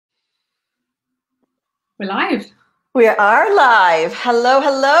We're live. We are live. Hello,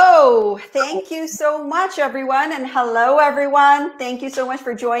 hello. Thank you so much, everyone. And hello, everyone. Thank you so much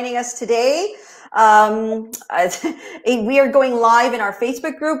for joining us today. We are going live in our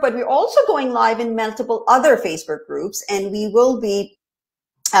Facebook group, but we're also going live in multiple other Facebook groups, and we will be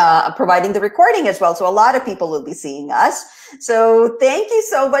providing the recording as well. So a lot of people will be seeing us. So thank you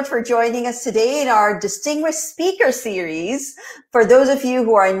so much for joining us today in our Distinguished Speaker Series. For those of you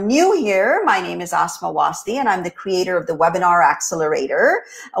who are new here, my name is Asma Wasti, and I'm the creator of the Webinar Accelerator,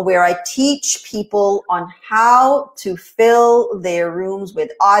 where I teach people on how to fill their rooms with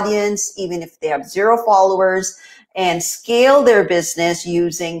audience, even if they have 0 followers, and scale their business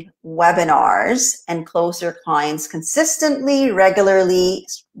using webinars and close their clients consistently, regularly,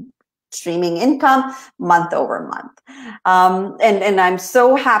 streaming income month over month. And I'm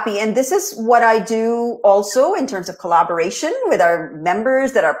so happy. And this is what I do also in terms of collaboration with our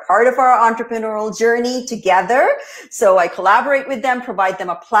members that are part of our entrepreneurial journey together. So I collaborate with them, provide them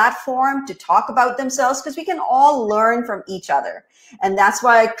a platform to talk about themselves, because we can all learn from each other. And that's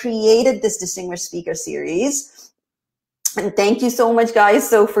why I created this Distinguished Speaker Series. And thank you so much,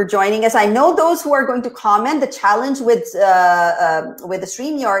 guys, for joining us. I know those who are going to comment, the challenge with the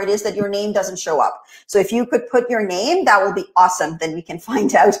StreamYard is that your name doesn't show up. So if you could put your name, that will be awesome. Then we can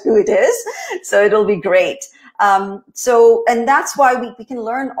find out who it is. So it'll be great. And that's why we can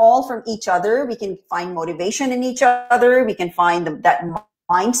learn all from each other. We can find motivation in each other. We can find that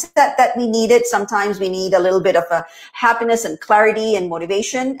mindset that we needed. Sometimes we need a little bit of a happiness and clarity and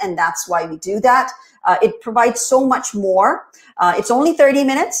motivation, and that's why we do that. It provides so much more. It's only 30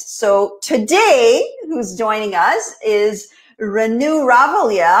 minutes. So today, who's joining us is Renu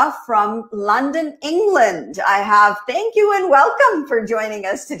Ravalia from London, England. Thank you and welcome for joining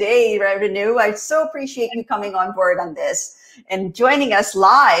us today, Renu. I so appreciate you coming on board on this and joining us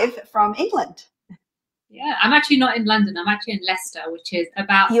live from England. Yeah, I'm actually not in London. I'm actually in Leicester, which is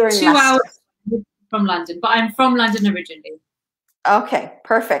about 2 hours from London, but I'm from London originally. Okay,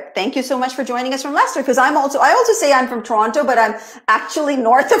 perfect. Thank you so much for joining us from Leicester, because I also say I'm from Toronto, but I'm actually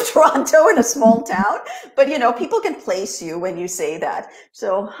north of Toronto in a small town. But you know, people can place you when you say that.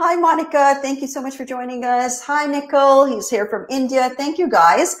 So hi, Monica. Thank you so much for joining us. Hi, Nicole. He's here from India. Thank you,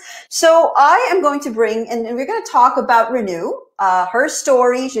 guys. So I am going to bring, and we're going to talk about Renu. Her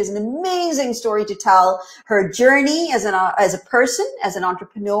story. She has an amazing story to tell. Her journey as a person, as an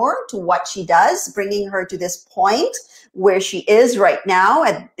entrepreneur, to what she does, bringing her to this point where she is right now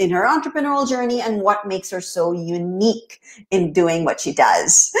in her entrepreneurial journey, and what makes her so unique in doing what she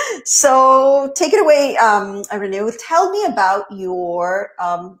does. So take it away, Renu. Tell me about your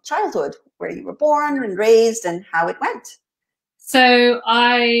childhood, where you were born and raised, and how it went. So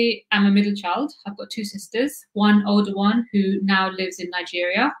I am a middle child. I've got 2 sisters, one older one who now lives in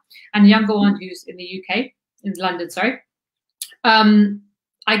Nigeria, and a younger one who's in the UK, in London, sorry.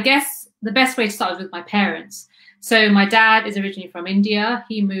 I guess the best way to start was with my parents. So my dad is originally from India.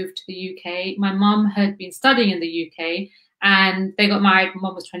 He moved to the UK. My mum had been studying in the UK, and they got married when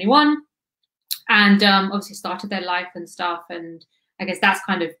mum was 21, and obviously started their life and stuff. And I guess that's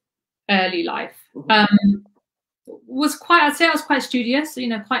kind of early life. I'd say I was quite studious, you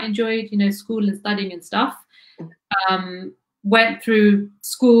know, quite enjoyed, you know, school and studying and stuff. Went through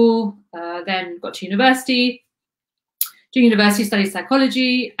school, then got to university. During university, studied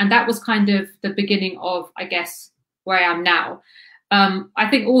psychology, and that was kind of the beginning of, I guess, where I am now. I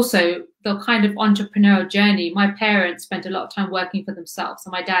think also the kind of entrepreneurial journey, my parents spent a lot of time working for themselves. So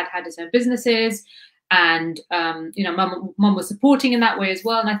my dad had his own businesses, and, you know, mum was supporting in that way as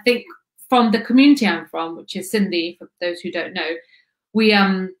well. And I think from the community I'm from, which is Sindhi, for those who don't know, we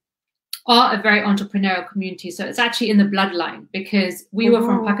are a very entrepreneurial community. So it's actually in the bloodline, because we were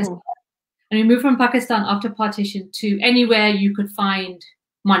from Pakistan. And we moved from Pakistan after partition to anywhere you could find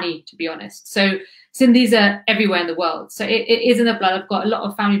money, to be honest. So Sindhis are everywhere in the world. So it is in the blood. I've got a lot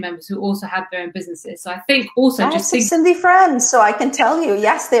of family members who also have their own businesses. So I think also just think Sindhi friends. So I can tell you,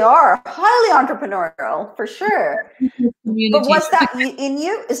 yes, they are highly entrepreneurial for sure. But was that in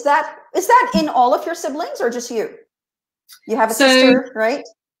you? Is that in all of your siblings or just you? You have a sister, right?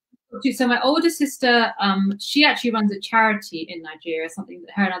 So my older sister, she actually runs a charity in Nigeria, something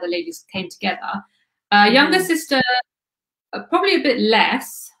that her and other ladies came together. Younger sister, probably a bit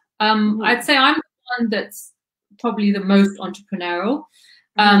less. I'd say I'm the one that's probably the most entrepreneurial.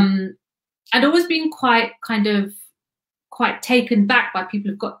 I'd always been quite taken back by people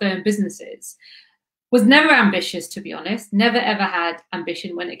who've got their own businesses. Was never ambitious, to be honest. Never ever had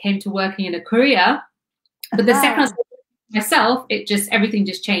ambition when it came to working in a career. But the second I started myself, everything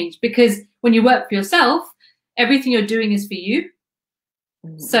just changed, because when you work for yourself, everything you're doing is for you.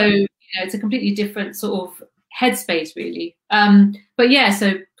 So it's a completely different sort of headspace, really. But yeah,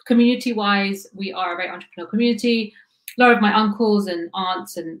 so community-wise, we are a very entrepreneurial community. A lot of my uncles and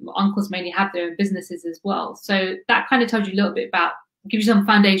aunts, and uncles mainly, have their own businesses as well. So that kind of tells you a little bit about, gives you some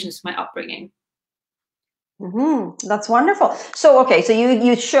foundations for my upbringing. That's wonderful. So, okay, so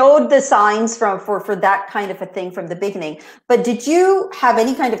you showed the signs for that kind of a thing from the beginning, but did you have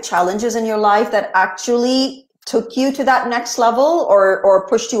any kind of challenges in your life that actually took you to that next level, or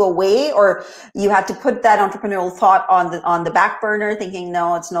pushed you away, or you had to put that entrepreneurial thought on the back burner, thinking,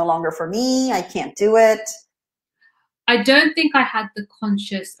 no, it's no longer for me, I can't do it? I don't think I had the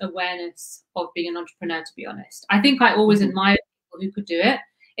conscious awareness of being an entrepreneur, to be honest. I think I always admired people who could do it.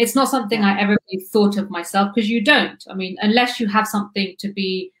 It's not something I ever really thought of myself, because you don't. I mean, unless you have something to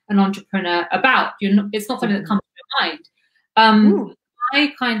be an entrepreneur about, it's not something that comes to your mind.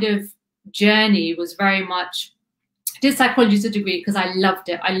 My kind of journey was very much, I did psychology as a degree because I loved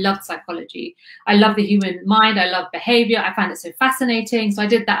it. I loved psychology. I love the human mind. I love behavior. I found it so fascinating. So I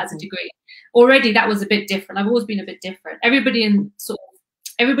did that as a degree. Already that was a bit different. I've always been a bit different. Everybody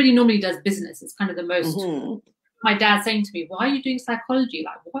normally does business. It's kind of the most, my dad saying to me, why are you doing psychology?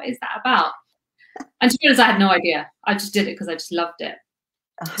 Like, what is that about? And to be honest, I had no idea. I just did it because I just loved it.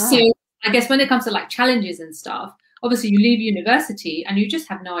 So I guess when it comes to like challenges and stuff, obviously you leave university and you just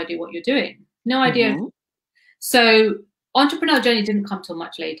have no idea what you're doing. No idea. So entrepreneurial journey didn't come till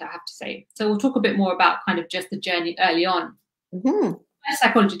much later, I have to say. So we'll talk a bit more about kind of just the journey early on. I had a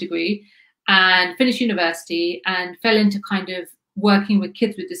psychology degree and finished university and fell into kind of working with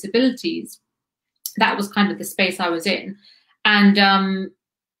kids with disabilities. That was kind of the space I was in. And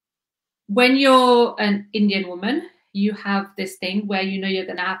when you're an Indian woman, you have this thing where you know you're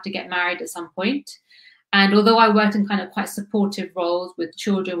going to have to get married at some point. And although I worked in kind of quite supportive roles with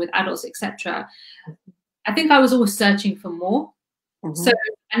children, with adults, etc., I think I was always searching for more. So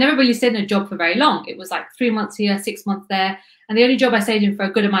I never really stayed in a job for very long. It was like 3 months here, 6 months there. And the only job I stayed in for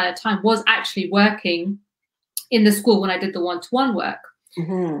a good amount of time was actually working in the school when I did the one-to-one work.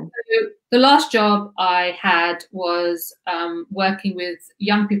 So the last job I had was working with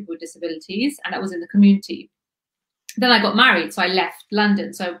young people with disabilities, and that was in the community. Then I got married, so I left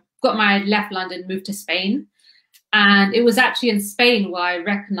London. So got married, left London, moved to Spain. And it was actually in Spain where I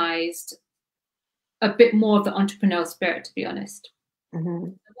recognized a bit more of the entrepreneurial spirit, to be honest.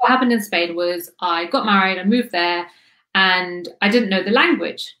 What happened in Spain was I got married, I moved there, and I didn't know the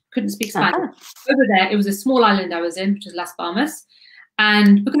language, couldn't speak Spanish. Over there, it was a small island I was in, which is Las Palmas.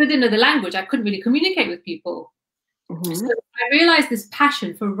 And because I didn't know the language, I couldn't really communicate with people. So I realized this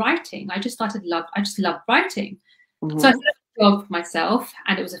passion for writing. I just loved writing. So I started a blog for myself,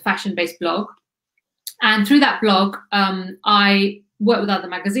 and it was a fashion-based blog. And through that blog, I worked with other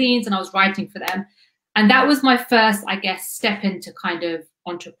magazines and I was writing for them. And that was my first, I guess, step into kind of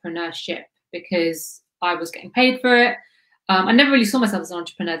entrepreneurship, because I was getting paid for it. I never really saw myself as an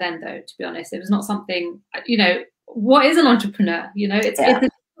entrepreneur then, though, to be honest. It was not something, what is an entrepreneur? It's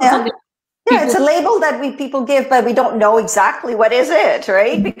something. Yeah, it's a label that people give, but we don't know exactly what is it,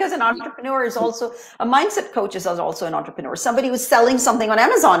 right? Because an entrepreneur is also, a mindset coach is also an entrepreneur. Somebody who's selling something on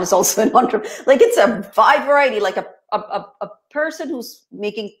Amazon is also an entrepreneur. Like, it's a wide variety, like a person who's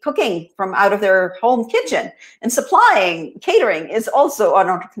cooking from out of their home kitchen and supplying catering is also an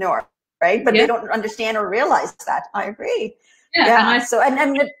entrepreneur, right? But they don't understand or realize that. I agree. So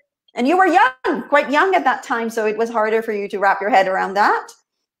and you were young, quite young at that time, so it was harder for you to wrap your head around that.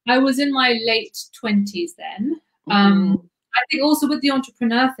 I was in my late 20s then. I think also with the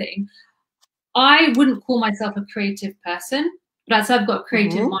entrepreneur thing, I wouldn't call myself a creative person, but I'd say I've got a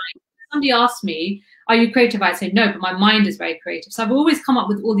creative mind. If somebody asked me, are you creative? I'd say no, but my mind is very creative. So I've always come up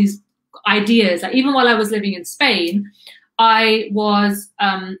with all these ideas. Like, even while I was living in Spain, I'd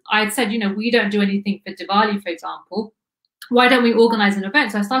said, we don't do anything for Diwali, for example. Why don't we organize an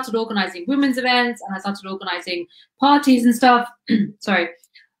event? So I started organizing women's events, and I started organizing parties and stuff. Sorry.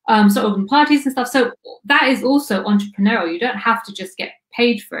 So parties and stuff. So that is also entrepreneurial. You don't have to just get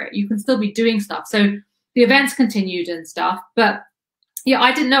paid for it. You can still be doing stuff. So the events continued and stuff. But yeah,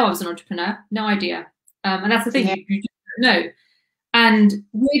 I didn't know I was an entrepreneur. No idea. And that's the thing, you just don't know. And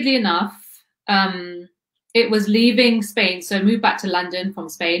weirdly enough, it was leaving Spain. So I moved back to London from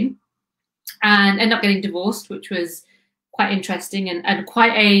Spain and ended up getting divorced, which was quite interesting and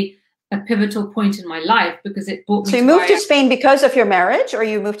quite a pivotal point in my life, because it brought me. So you moved to Spain because of your marriage, or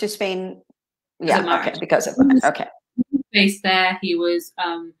you moved to Spain? Because of marriage. Okay. Based there, he was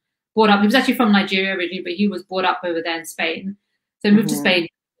brought up. He was actually from Nigeria originally, but he was brought up over there in Spain. So I moved to Spain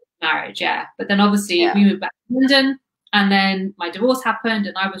for marriage, But then obviously we moved back to London, and then my divorce happened,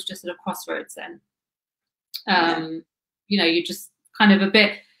 and I was just at a crossroads then. You just kind of a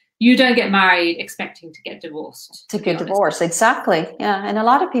bit. you don't get married expecting to get divorced. To get divorced, exactly. Yeah, and a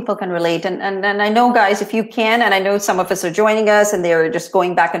lot of people can relate. And I know, guys, if you can, and I know some of us are joining us and they're just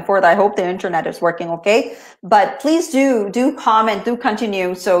going back and forth. I hope the internet is working okay. But please do comment, do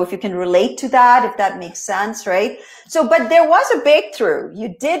continue. So if you can relate to that, if that makes sense, right? So, but there was a breakthrough.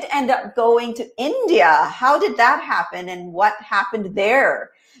 You did end up going to India. How did that happen, and what happened there?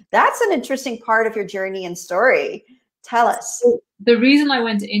 That's an interesting part of your journey and story. Tell us. The reason I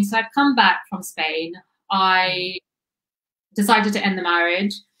went to India, so I'd come back from Spain. I decided to end the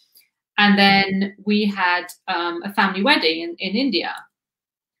marriage. And then we had a family wedding in India.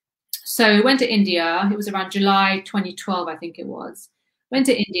 So we went to India. It was around July 2012, I think it was. Went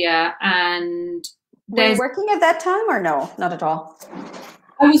to India, and were you working at that time, or no? Not at all.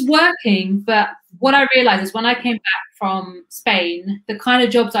 I was working, but what I realized is when I came back from Spain, the kind of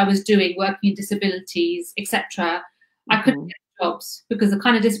jobs I was doing, working in disabilities, etc., I couldn't get jobs because the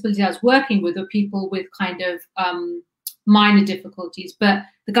kind of disabilities I was working with were people with kind of minor difficulties, but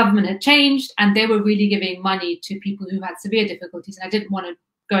the government had changed and they were really giving money to people who had severe difficulties, and I didn't want to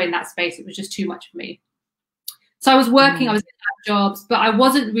go in that space. It was just too much for me. So I was working, I was in jobs, but I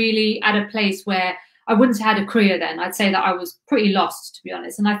wasn't really at a place where I wouldn't have had a career then. I'd say that I was pretty lost, to be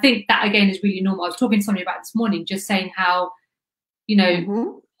honest. And I think that, again, is really normal. I was talking to somebody about this morning, just saying how, you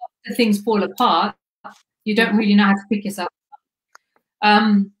know, the things fall apart. You don't really know how to pick yourself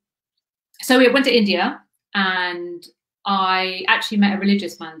up. So we went to India, and I actually met a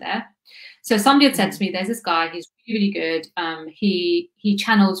religious man there. So somebody had said to me, there's this guy, he's really, really good. He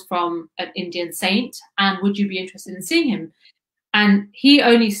channels from an Indian saint, and would you be interested in seeing him? And he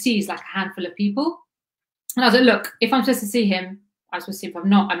only sees like a handful of people. And I was like, look, if I'm supposed to see him, I'm supposed to see him. If I'm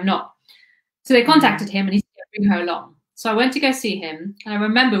not, I'm not. So they contacted him, and he said, bring her along. So I went to go see him. And I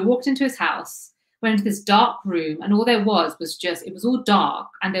remember walked into his house, went into this dark room, and all there was just, it was all dark,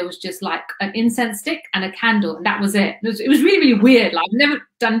 and there was just like an incense stick and a candle, and that was it. It was really, really weird. Like, I've never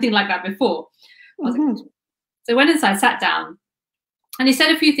done anything like that before. I was like, so I went inside, sat down, and he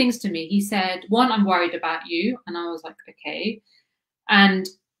said a few things to me. He said, one, I'm worried about you. And I was like, okay. And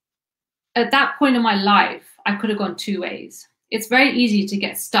at that point in my life, I could have gone two ways. It's very easy to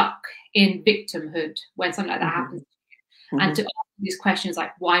get stuck in victimhood when something like that happens to you, and to ask these questions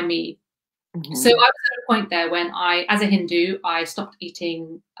like, why me? So I was at a point there when I, as a Hindu, I stopped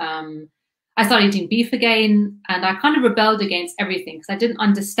eating, I started eating beef again, and I kind of rebelled against everything because I didn't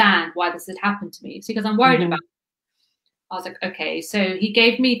understand why this had happened to me. So because I'm worried about it, I was like, okay. So he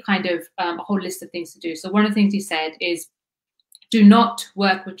gave me kind of a whole list of things to do. So one of the things he said is, do not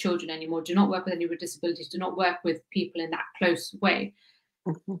work with children anymore. Do not work with anyone with disabilities. Do not work with people in that close way.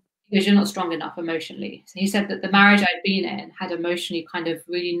 Because you're not strong enough emotionally. So he said that the marriage I'd been in had emotionally kind of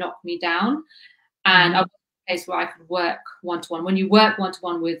really knocked me down. And I was in a place where I could work one-to-one. When you work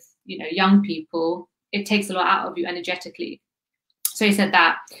one-to-one with, you know, young people, it takes a lot out of you energetically. So he said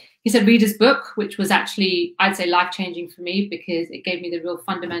that. He said, read his book, which was actually, I'd say, life-changing for me because it gave me the real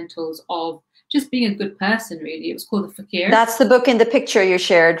fundamentals of just being a good person, really. It was called The Fakir. That's the book in the picture you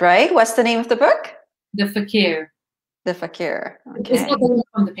shared, right? What's the name of the book? The Fakir. The Fakir. Okay. It's not the one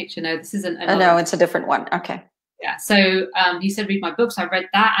from the picture. No, this isn't. Oh, no, it's a different one. Okay. Yeah. So he said, read my books. I read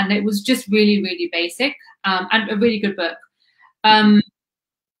that, and it was just really, really basic and a really good book. And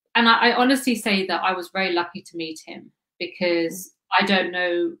I honestly say that I was very lucky to meet him because I don't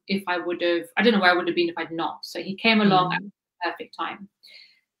know if I would have. I don't know where I would have been if I'd not. So he came along at the perfect time.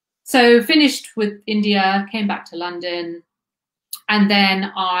 So finished with India, came back to London, and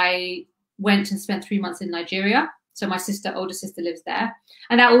then I went and spent 3 months in Nigeria. So my older sister lives there.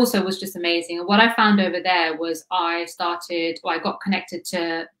 And that also was just amazing. And what I found over there was I got connected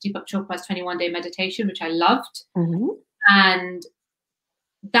to Deepak Chopra's 21-day meditation, which I loved. And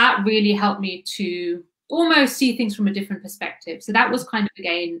that really helped me to almost see things from a different perspective. So that was kind of,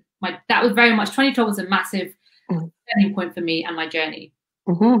 again, that was very much, 2012 was a massive turning point for me and my journey.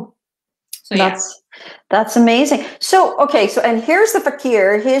 So that's amazing. So, okay. So, and here's the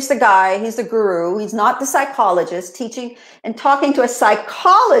fakir. Here's the guy. He's the guru. He's not the psychologist teaching and talking to a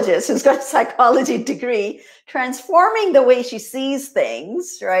psychologist who's got a psychology degree, transforming the way she sees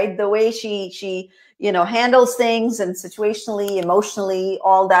things, right? The way she, you know, handles things and situationally, emotionally,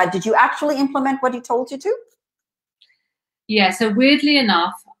 all that. Did you actually implement what he told you to? Yeah. So weirdly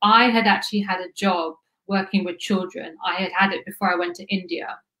enough, I had actually had a job working with children. I had it before I went to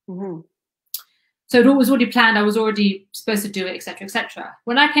India. So it was already planned. I was already supposed to do it, etc., etc.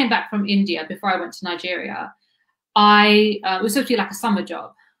 When I came back from India, before I went to Nigeria, it was supposed to be like a summer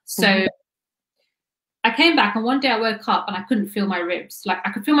job. So I came back and one day I woke up and I couldn't feel my ribs. Like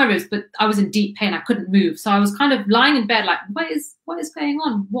I could feel my ribs, but I was in deep pain. I couldn't move. So I was kind of lying in bed like, what is going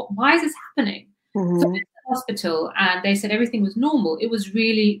on? Why is this happening? So I went to the hospital and they said everything was normal. It was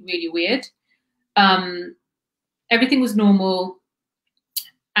really, really weird. Everything was normal.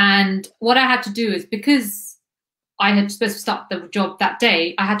 And what I had to do is, because I had supposed to start the job that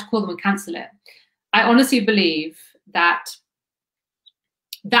day, I had to call them and cancel it. I honestly believe that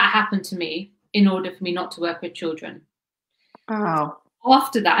happened to me in order for me not to work with children. Oh.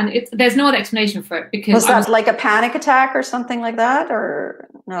 After that, and there's no other explanation for it, because was that like a panic attack or something like that, or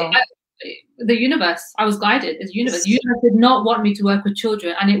no? The universe. I was guided as universe. The universe did not want me to work with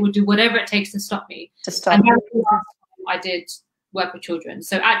children, and it would do whatever it takes to stop me. And I did work with children.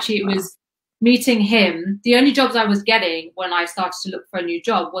 So actually, it was meeting him. The only jobs I was getting when I started to look for a new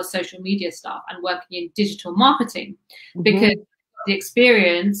job was social media stuff and working in digital marketing, because the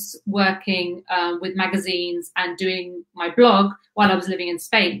experience working with magazines and doing my blog while I was living in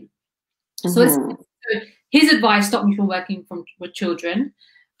Spain. So his advice stopped me from working with children.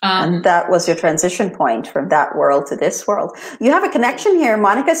 And that was your transition point from that world to this world. You have a connection here.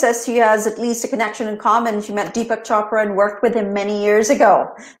 Monica says she has at least a connection in common. She met Deepak Chopra and worked with him many years ago.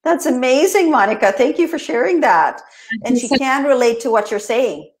 That's amazing, Monica. Thank you for sharing that. And she can relate to what you're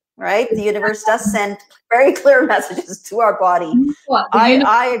saying, right? The universe does send very clear messages to our body.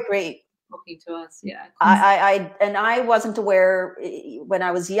 I agree. Talking to us, yeah. I wasn't aware when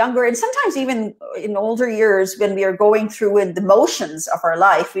I was younger, and sometimes even in older years when we are going through in the motions of our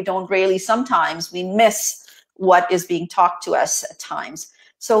life, sometimes we miss what is being talked to us at times.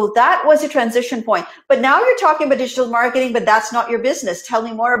 So that was a transition point. But now you're talking about digital marketing, but that's not your business. Tell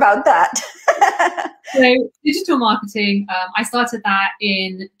me more about that. So digital marketing, I started that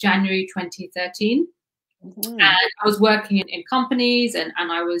in January 2013. And I was working in companies and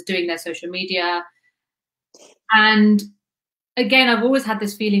I was doing their social media. And again, I've always had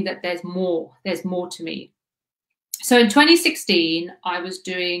this feeling that there's more to me. So in 2016, I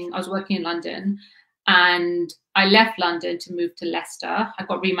was working in London, and I left London to move to Leicester. I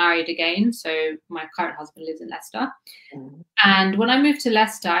got remarried again. So my current husband lives in Leicester. And when I moved to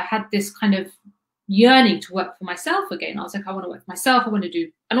Leicester, I had this kind of yearning to work for myself again. I was like, I want to work for myself. I want to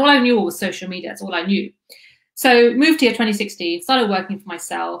do, and all I knew was social media. That's all I knew. So moved here 2016, started working for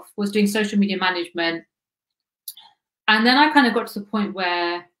myself, was doing social media management. And then I kind of got to the point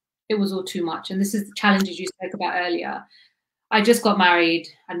where it was all too much. And this is the challenges you spoke about earlier. I just got married.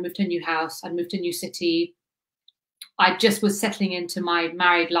 I'd moved to a new house. I'd moved to a new city. I just was settling into my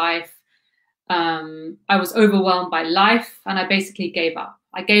married life. I was overwhelmed by life, and I basically gave up.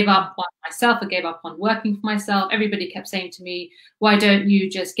 I gave up on myself. I gave up on working for myself. Everybody kept saying to me, why don't you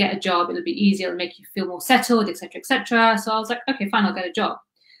just get a job? It'll be easier. It'll make you feel more settled, etc., etc. So I was like, okay, fine, I'll get a job.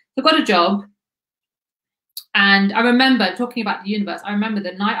 So I got a job. And I remember talking about the universe. I remember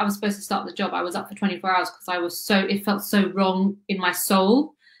the night I was supposed to start the job, I was up for 24 hours because it felt so wrong in my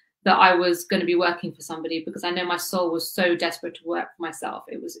soul that I was going to be working for somebody, because I know my soul was so desperate to work for myself.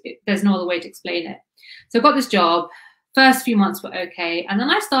 There's no other way to explain it. So I got this job. First few months were okay. And then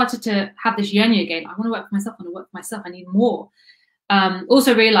I started to have this yearning again. I want to work for myself. I want to work for myself. I need more.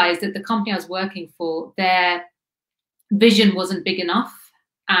 Also realized that the company I was working for, their vision wasn't big enough.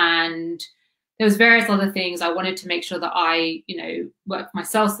 And there was various other things. I wanted to make sure that I, worked for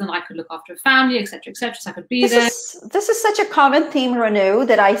myself, so then I could look after a family, etc., etc. So I could be there. This is such a common theme, Renu,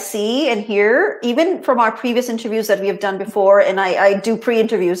 that I see and hear, even from our previous interviews that we have done before. And I do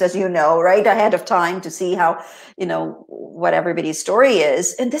pre-interviews, as you know, right, ahead of time to see how, what everybody's story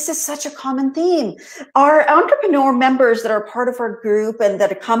is. And this is such a common theme. Our entrepreneur members that are part of our group and that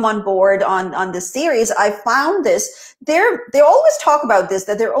have come on board on this series, I found this. They always talk about this,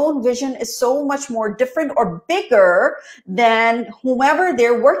 that their own vision is so much more different or bigger than whomever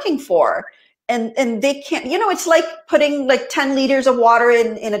they're working for. And they can't, it's like putting like 10 liters of water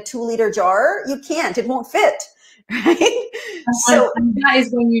in a 2-liter jar. You can't, it won't fit, right? And that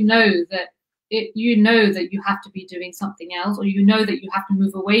is when you know that you have to be doing something else, or that you have to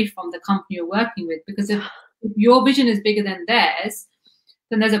move away from the company you're working with. Because if your vision is bigger than theirs,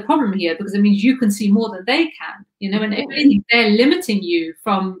 then there's a problem here, because it means you can see more than they can, and if anything, they're limiting you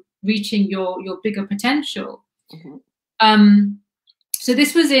from reaching your bigger potential. So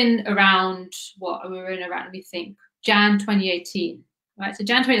this was in around, let me think, Jan 2018, right? So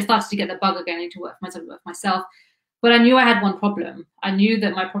Jan 2018, I started to get the bug again. I need to work for myself. But I knew I had one problem. I knew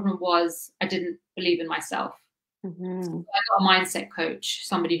that my problem was I didn't believe in myself. So I got a mindset coach,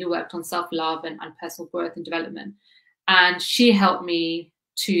 somebody who worked on self-love and personal growth and development. And she helped me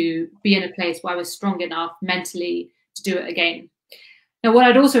to be in a place where I was strong enough mentally to do it again. Now, what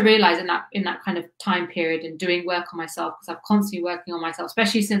I'd also realized in that kind of time period and doing work on myself, because I'm constantly working on myself,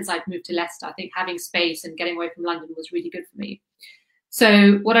 especially since I'd moved to Leicester, I think having space and getting away from London was really good for me.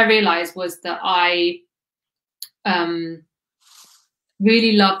 So what I realized was that I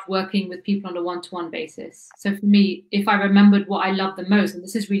really loved working with people on a one-to-one basis. So for me, if I remembered what I love the most, and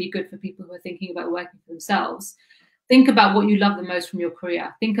this is really good for people who are thinking about working for themselves, think about what you love the most from your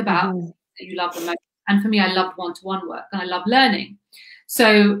career. Think about that you love the most. And for me, I loved one-to-one work and I love learning.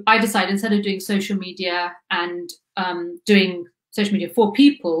 So I decided, instead of doing social media and doing social media for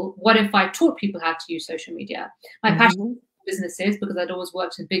people, what if I taught people how to use social media? My passion for businesses, because I'd always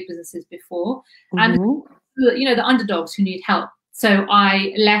worked in big businesses before, and you know, the underdogs who need help. So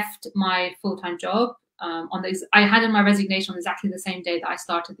I left my full-time job I handed my resignation on exactly the same day that I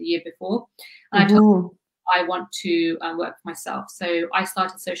started the year before. And I told them I want to work for myself. So I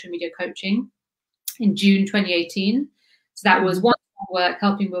started social media coaching in June 2018. So that was one work,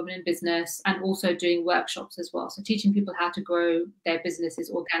 helping women in business, and also doing workshops as well. So teaching people how to grow their businesses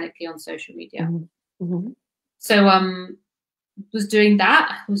organically on social media. So was doing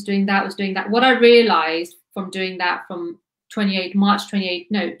that. What I realized from doing that from June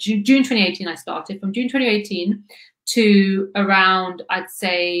 2018 I started. From June 2018 to around, I'd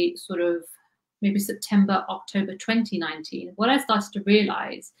say, sort of maybe September, October 2019, what I started to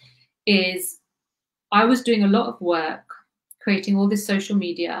realize is I was doing a lot of work creating all this social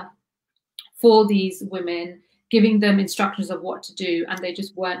media for these women, giving them instructions of what to do, and they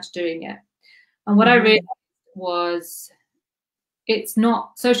just weren't doing it. And what I realized was, it's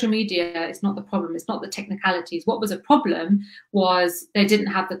not social media, it's not the problem, it's not the technicalities. What was a problem was they didn't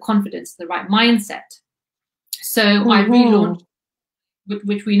have the confidence, the right mindset. So I relaunched,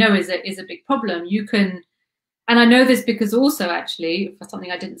 which we know is a big problem. You can, and I know this because also, actually, for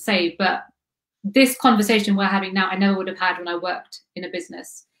something I didn't say, but this conversation we're having now, I never would have had when I worked in a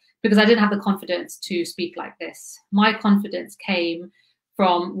business, because I didn't have the confidence to speak like this. My confidence came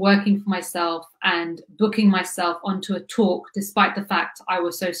from working for myself and booking myself onto a talk, despite the fact I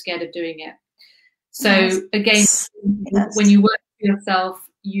was so scared of doing it. So again, when you work for yourself,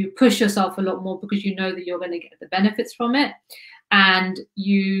 you push yourself a lot more because you know that you're going to get the benefits from it. And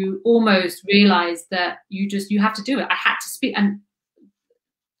you almost realize that you have to do it. I had to speak, and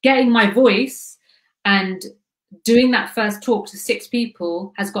getting my voice and doing that first talk to 6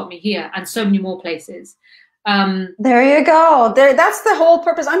 people has got me here, and so many more places. There you go. That's the whole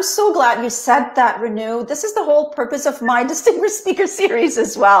purpose. I'm so glad you said that, Renu. This is the whole purpose of my Distinguished Speaker Series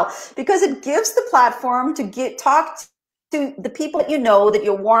as well, because it gives the platform to talk to the people that you know, that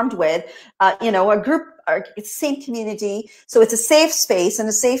you're warmed with, you know, a group, it's the same community. So it's a safe space and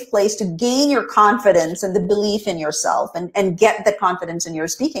a safe place to gain your confidence and the belief in yourself, and get the confidence in your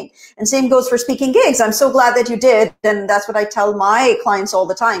speaking. And same goes for speaking gigs. I'm so glad that you did. And that's what I tell my clients all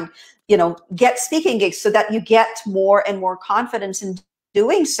the time. You know, get speaking gigs so that you get more and more confidence in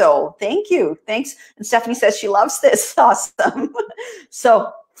doing so. Thank you. Thanks. And Stephanie says she loves this. Awesome.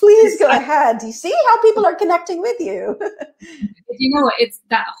 So please go ahead. Do you see how people are connecting with you? You know what? It's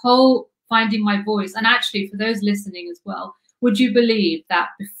that whole finding my voice. And actually, for those listening as well, would you believe that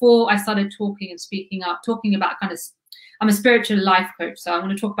before I started talking and speaking up, talking about kind of, I'm a spiritual life coach, so I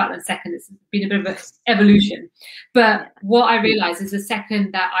want to talk about that in a second. It's been a bit of an evolution. But what I realized is the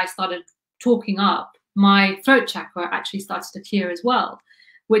second that I started talking up, my throat chakra actually started to clear as well,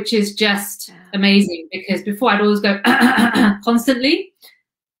 which is just amazing, because before I'd always go constantly.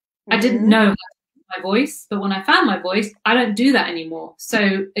 I didn't know my voice, but when I found my voice, I don't do that anymore.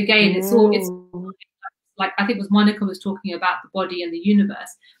 So again, it's like, I think it was Monica was talking about the body and the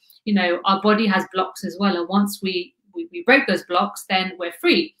universe. You know, our body has blocks as well. And once we break those blocks, then we're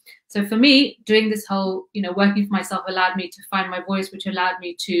free. So for me, doing this whole, you know, working for myself allowed me to find my voice, which allowed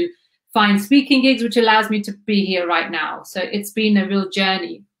me to find speaking gigs, which allows me to be here right now. So it's been a real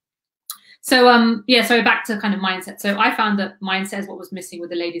journey. So yeah, so back to kind of mindset. So I found that mindset is what was missing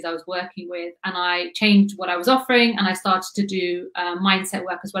with the ladies I was working with, and I changed what I was offering, and I started to do mindset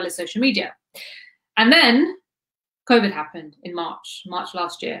work as well as social media. And then COVID happened in March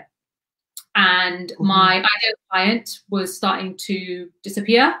last year. And my ideal client was starting to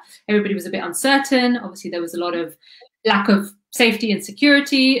disappear. Everybody was a bit uncertain. Obviously, there was a lot of lack of safety and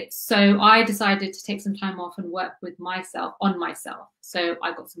security. So I decided to take some time off and work with myself, on myself. So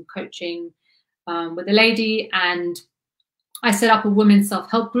I got some coaching with a lady, and I set up a women's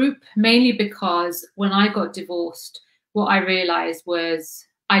self-help group, mainly because when I got divorced, what I realized was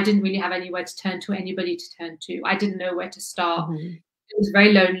I didn't really have anywhere to turn to, anybody to turn to. I didn't know where to start. It was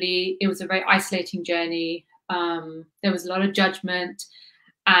very lonely. It was a very isolating journey. There was a lot of judgment.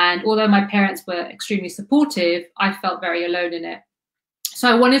 And although my parents were extremely supportive, I felt very alone in it. So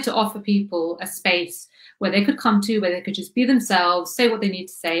I wanted to offer people a space where they could come to, where they could just be themselves, say what they need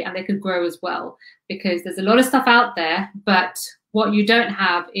to say, and they could grow as well. Because there's a lot of stuff out there, but what you don't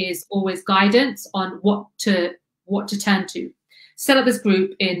have is always guidance on what to turn to. Set up this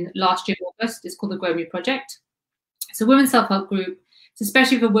group in last year, August. It's called the Grow Me Project. It's a women's self-help group. It's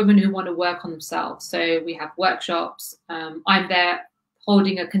especially for women who want to work on themselves. So we have workshops. I'm there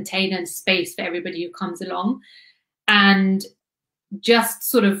holding a container and space for everybody who comes along, and just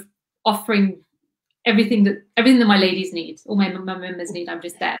sort of offering everything that my ladies need, all my members need. I'm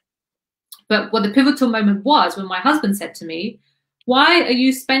just there. But what the pivotal moment was when my husband said to me, "Why are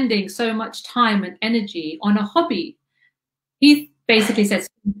you spending so much time and energy on a hobby?" He basically said,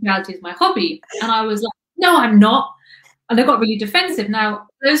 "Spirituality is my hobby." And I was like, "No, I'm not." And I got really defensive. Now,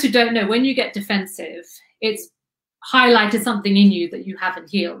 those who don't know, when you get defensive, it's highlighted something in you that you haven't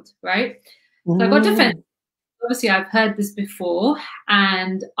healed, right? So I got defensive. Obviously, I've heard this before,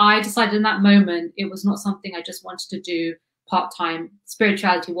 and I decided in that moment it was not something I just wanted to do part-time.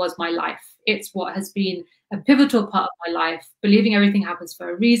 Spirituality was my life. It's what has been a pivotal part of my life, believing everything happens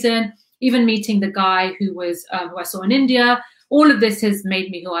for a reason, even meeting the guy who I saw in India. All of this has made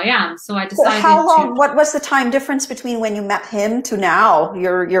me who I am. So I decided how long, what was the time difference between when you met him to now,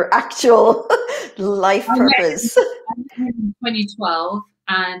 your actual life purpose? I met him in 2012.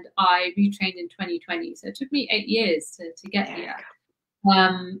 And I retrained in 2020. So it took me 8 years to get here.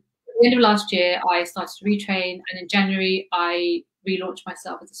 At the end of last year, I started to retrain. And in January, I relaunched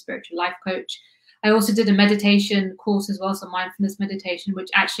myself as a spiritual life coach. I also did a meditation course as well, so mindfulness meditation, which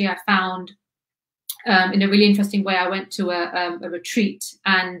actually I found in a really interesting way. I went to a retreat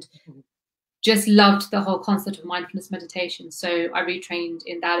and just loved the whole concept of mindfulness meditation. So I retrained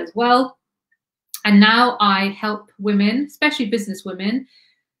in that as well. And now I help women, especially business women,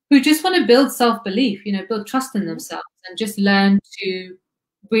 who just want to build self-belief, build trust in themselves and just learn to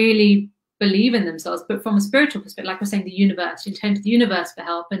really believe in themselves. But from a spiritual perspective, like we're saying, the universe, you turn to the universe for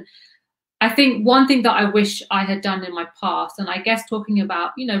help. And I think one thing that I wish I had done in my past, and I guess talking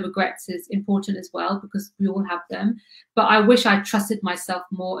about, regrets is important as well, because we all have them. But I wish I trusted myself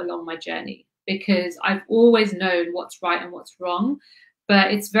more along my journey, because I've always known what's right and what's wrong.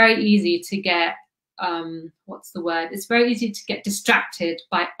 But it's very easy to get it's very easy to get distracted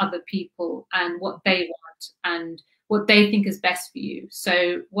by other people and what they want and what they think is best for you.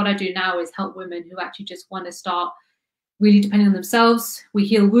 So what I do now is help women who actually just want to start really depending on themselves. We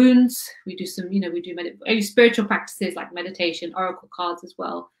heal wounds. We do some, we do spiritual practices like meditation, oracle cards as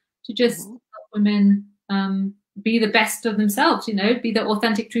well, to just help women be the best of themselves, be their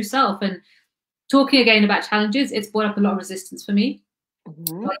authentic true self. And talking again about challenges, it's brought up a lot of resistance for me.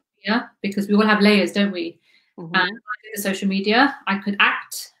 Yeah, because we all have layers, don't we? And I did the social media, I could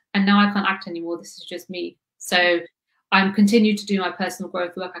act, and now I can't act anymore. This is just me. So I'm continuing to do my personal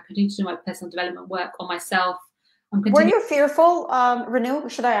growth work. I continue to do my personal development work on myself. Were you fearful,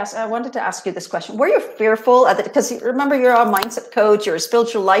 Renu? I wanted to ask you this question. Were you fearful at because remember, you're a mindset coach, you're a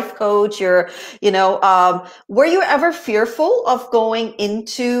spiritual life coach, were you ever fearful of going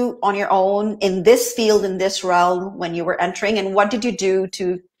into on your own in this field, in this realm when you were entering? And what did you do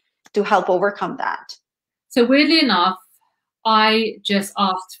to help overcome that? So weirdly enough, I just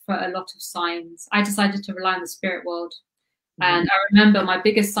asked for a lot of signs. I decided to rely on the spirit world. And I remember my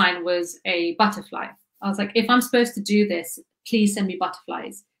biggest sign was a butterfly. I was like, if I'm supposed to do this, please send me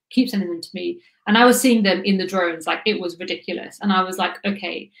butterflies. Keep sending them to me. And I was seeing them in the drones, like it was ridiculous. And I was like,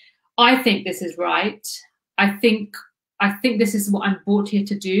 okay, I think this is right. I think this is what I'm brought here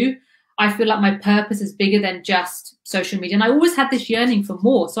to do. I feel like my purpose is bigger than just social media. And I always had this yearning for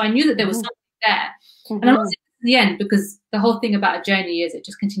more. So I knew that there was something there. And I'm not saying in the end, because the whole thing about a journey is it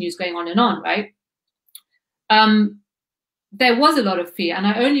just continues going on, right? There was a lot of fear. And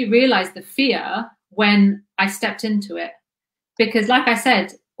I only realized the fear when I stepped into it. Because like I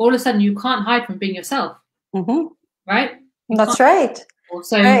said, all of a sudden you can't hide from being yourself. Right? That's right.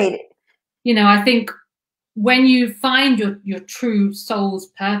 So, I think when you find your true soul's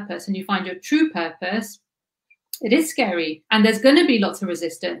purpose and you find your true purpose, it is scary. And there's going to be lots of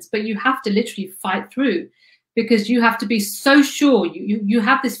resistance, but you have to literally fight through, because you have to be so sure. You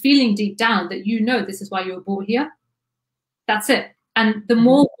have this feeling deep down that this is why you were brought here. That's it. And the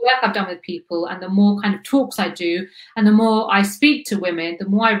more work I've done with people and the more kind of talks I do and the more I speak to women, the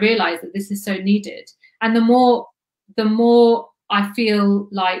more I realize that this is so needed. And the more I feel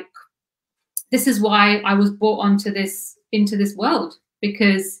like this is why I was brought into this world,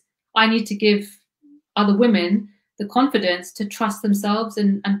 because I need to give other women the confidence to trust themselves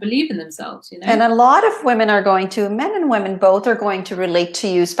and believe in themselves, you know. And a lot of women are going to, men and women both are going to relate to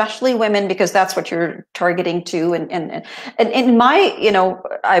you, especially women, because that's what you're targeting to. And in my, you know,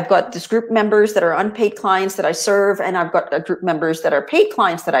 I've got this group members that are unpaid clients that I serve, and I've got a group members that are paid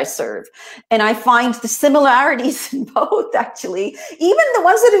clients that I serve. And I find the similarities in both, actually. Even the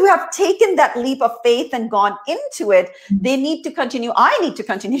ones that who have taken that leap of faith and gone into it, they need to continue. I need to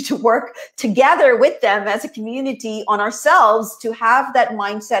continue to work together with them as a community on ourselves to have that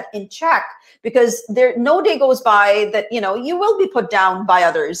mindset in check, because there no day goes by that, you know, you will be put down by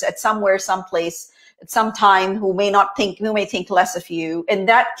others at somewhere, someplace, at some time, who may think less of you. And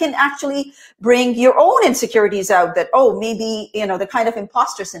that can actually bring your own insecurities out, that, oh, maybe, you know, the kind of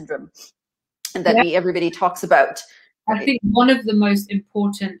imposter syndrome and that everybody talks about. I think one of the most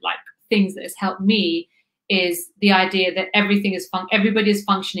important things that has helped me is the idea that everybody is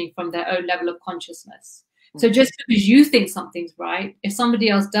functioning from their own level of consciousness. So just because you think something's right, if somebody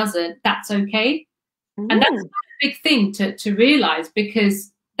else doesn't, that's okay. And that's a big thing to realize,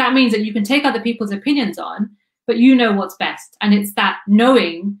 because that means that you can take other people's opinions on, but you know what's best. And it's that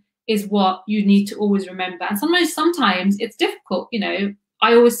knowing is what you need to always remember. And sometimes it's difficult. You know,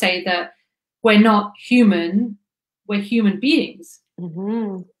 I always say that we're not human, we're human beings.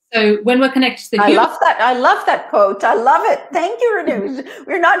 So when we're connected to the I love that quote. I love it. Thank you, Renu.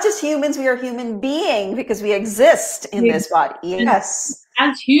 We're not just humans, we are human beings because we exist in this body. Yes.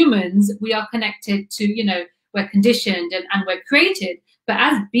 As humans, we are connected to, you know, we're conditioned and we're created. But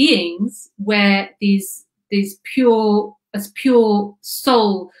as beings, we're these pure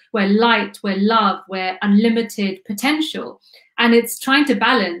soul, we're light, we're love, we're unlimited potential. And it's trying to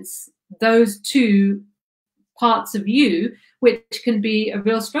balance those two parts of you, which can be a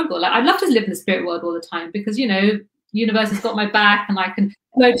real struggle. Like, I'd love to live in the spirit world all the time, because, you know, universe has got my back and I can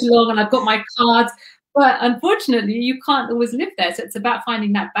float along and I've got my cards. But unfortunately, you can't always live there. So it's about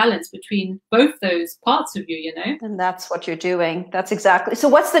finding that balance between both those parts of you, you know. And that's what you're doing. That's exactly. So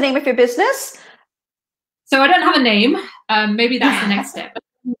what's the name of your business? So I don't have a name. Maybe that's the next step.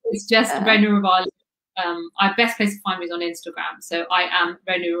 It's just Renu Ravalia. Our best place to find me is on Instagram. So I am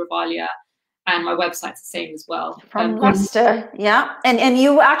Renu Ravalia. And my website's the same as well. From Leicester, yeah. And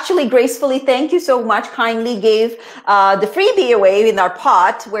you actually gracefully, thank you so much, kindly gave the freebie away in our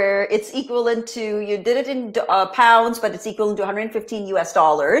pot, where it's equivalent to, you did it in pounds, but it's equivalent to 115 US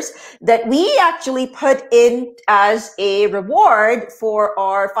dollars, that we actually put in as a reward for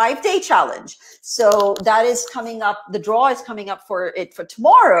our 5-day challenge. So that is coming up. The draw is coming up for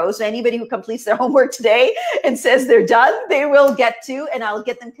tomorrow. So anybody who completes their homework today and says they're done, they will get to, and I'll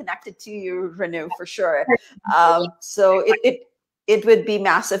get them connected to you, Renu, for sure. So it would be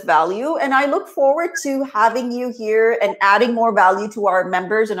massive value. And I look forward to having you here and adding more value to our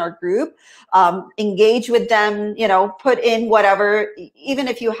members in our group. Engage with them, you know, put in whatever, even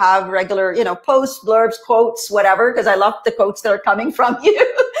if you have regular, you know, posts, blurbs, quotes, whatever, because I love the quotes that are coming from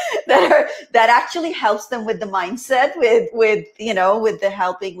you that actually helps them with the mindset, with you know, with the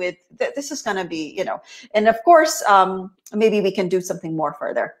helping with, this is going to be, you know, and of course, maybe we can do something more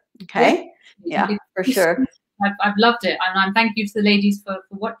further. Okay. Yeah, for sure. I've loved it, and thank you to the ladies for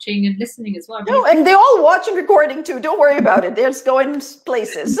watching and listening as well. No, and they all watch and recording too. Don't worry about it. They're just going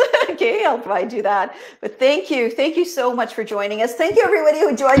places. Okay, I'll provide you that. But thank you so much for joining us. Thank you everybody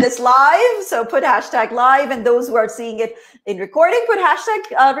who joined us live. So put hashtag live, and those who are seeing it in recording, put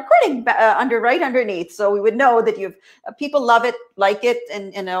hashtag recording right underneath, so we would know that you've people love it, like it,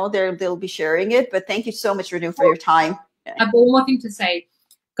 and you know they'll be sharing it. But thank you so much, Renu, for your time. I've got one more thing to say.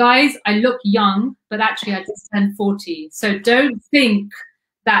 Guys, I look young, but actually I just turned 40. So don't think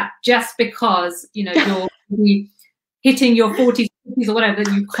that just because, you know, you're hitting your 40s or whatever,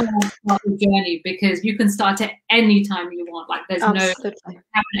 that you can't start the journey, because you can start at any time you want. Like, there's Absolutely. no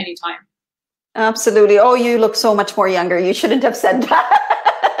happen any time. Absolutely. Oh, you look so much more younger. You shouldn't have said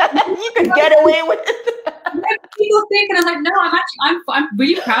that. You could get away with it. People think, and I'm like, no, I'm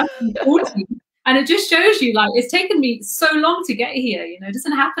really proud to be 40. And it just shows you, like, it's taken me so long to get here. You know, it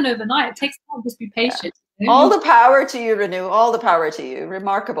doesn't happen overnight. It takes time. Just be patient. Yeah. You know? All the power to you, Renu. All the power to you.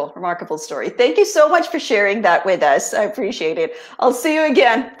 Remarkable, remarkable story. Thank you so much for sharing that with us. I appreciate it. I'll see you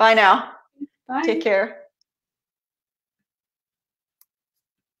again. Bye now. Bye. Take care.